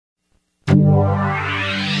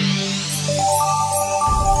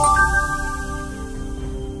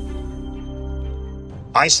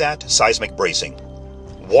ISAT Seismic Bracing,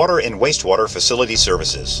 Water and Wastewater Facility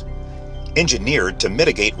Services, engineered to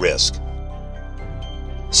mitigate risk.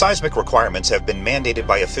 Seismic requirements have been mandated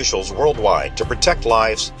by officials worldwide to protect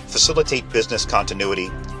lives, facilitate business continuity,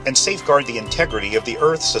 and safeguard the integrity of the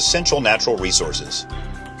Earth's essential natural resources.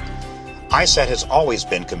 ISAT has always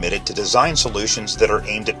been committed to design solutions that are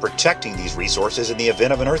aimed at protecting these resources in the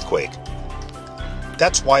event of an earthquake.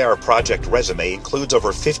 That's why our project resume includes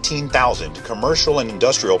over 15,000 commercial and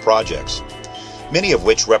industrial projects, many of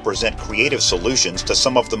which represent creative solutions to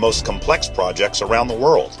some of the most complex projects around the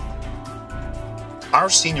world. Our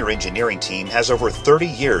senior engineering team has over 30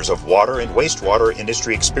 years of water and wastewater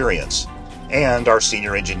industry experience, and our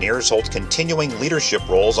senior engineers hold continuing leadership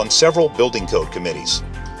roles on several building code committees.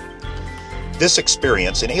 This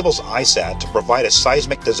experience enables ISAT to provide a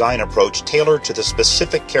seismic design approach tailored to the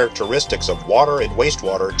specific characteristics of water and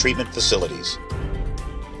wastewater treatment facilities.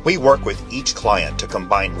 We work with each client to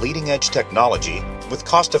combine leading-edge technology with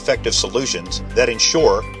cost-effective solutions that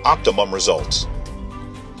ensure optimum results.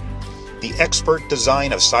 The expert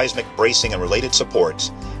design of seismic bracing and related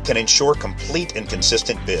supports can ensure complete and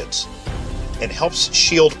consistent bids, and helps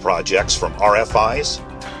shield projects from RFIs,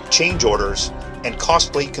 change orders, and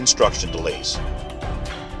costly construction delays.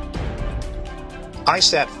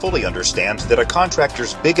 ISAT fully understands that a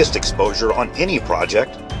contractor's biggest exposure on any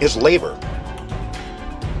project is labor.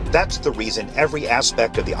 That's the reason every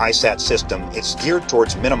aspect of the ISAT system is geared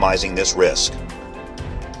towards minimizing this risk.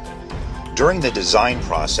 During the design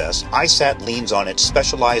process, ISAT leans on its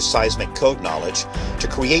specialized seismic code knowledge to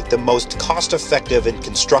create the most cost-effective and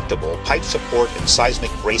constructible pipe support and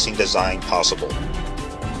seismic bracing design possible.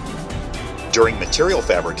 During material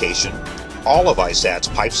fabrication, all of ISAT's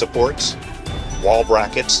pipe supports, wall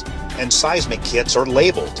brackets, and seismic kits are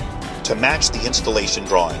labeled to match the installation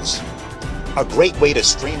drawings. A great way to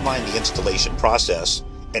streamline the installation process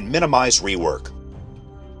and minimize rework.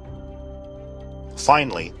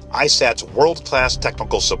 Finally, ISAT's world-class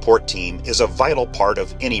technical support team is a vital part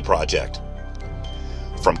of any project.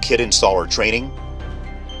 From kit installer training,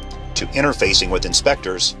 to interfacing with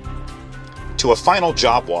inspectors, to a final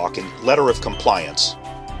job walk and letter of compliance,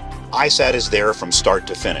 ISAT is there from start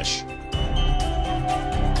to finish.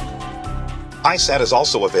 ISAT is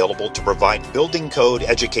also available to provide building code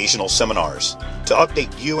educational seminars to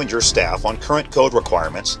update you and your staff on current code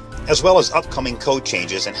requirements, as well as upcoming code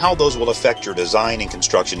changes and how those will affect your design and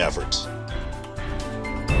construction efforts.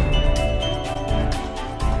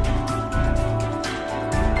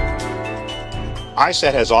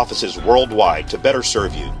 ISAT has offices worldwide to better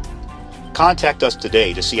serve you. Contact us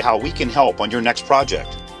today to see how we can help on your next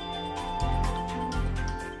project.